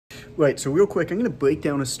Right, so real quick, I'm going to break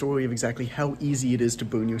down a story of exactly how easy it is to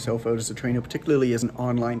burn yourself out as a trainer, particularly as an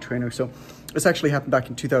online trainer. So this actually happened back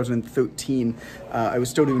in 2013. I was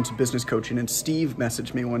still doing some business coaching, and Steve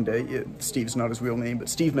messaged me one day. Steve's not his real name, but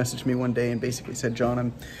Steve messaged me one day and basically said,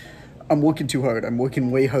 John, I'm working too hard. I'm working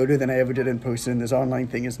way harder than I ever did in person. This online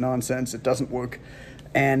thing is nonsense. It doesn't work.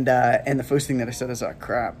 And the first thing that I said is, oh,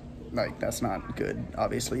 crap. Like, that's not good,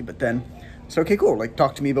 obviously. But then, so, okay, cool. Like,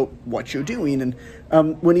 talk to me about what you're doing. And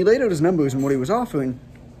when he laid out his numbers and what he was offering,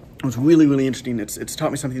 it was really, really interesting. It's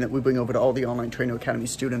taught me something that we bring over to all the Online Trainer Academy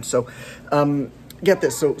students. So, get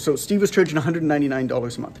this. So Steve was charging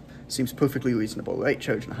 $199 a month. Seems perfectly reasonable, right?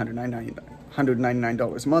 Charging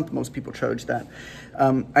 $199 a month. Most people charge that.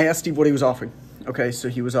 I asked Steve what he was offering. Okay, so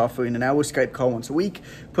he was offering an hour Skype call once a week,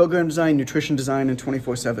 program design, nutrition design, and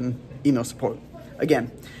 24/7 email support.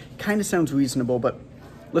 Again, kind of sounds reasonable, but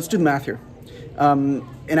let's do the math here. An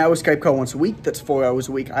hour Skype call once a week, that's 4 hours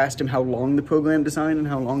a week. I asked him how long the program design and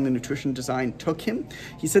how long the nutrition design took him.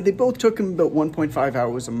 He said they both took him about 1.5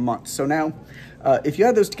 hours a month. So now, if you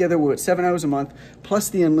add those together, we're at 7 hours a month, plus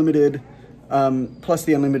the unlimited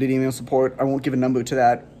email support. I won't give a number to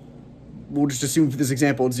that. We'll just assume for this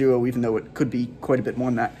example it's 0, even though it could be quite a bit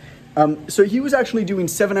more than that. So he was actually doing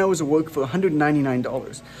 7 hours of work for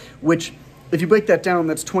 $199, which, if you break that down,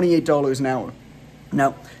 that's $28 an hour.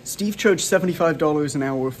 Now, Steve charged $75 an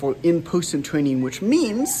hour for in-person training, which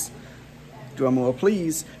means, drum roll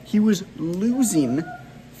please, he was losing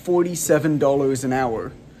 $47 an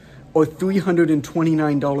hour, or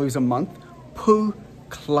 $329 a month per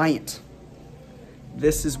client.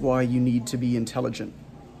 This is why you need to be intelligent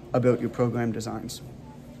about your program designs.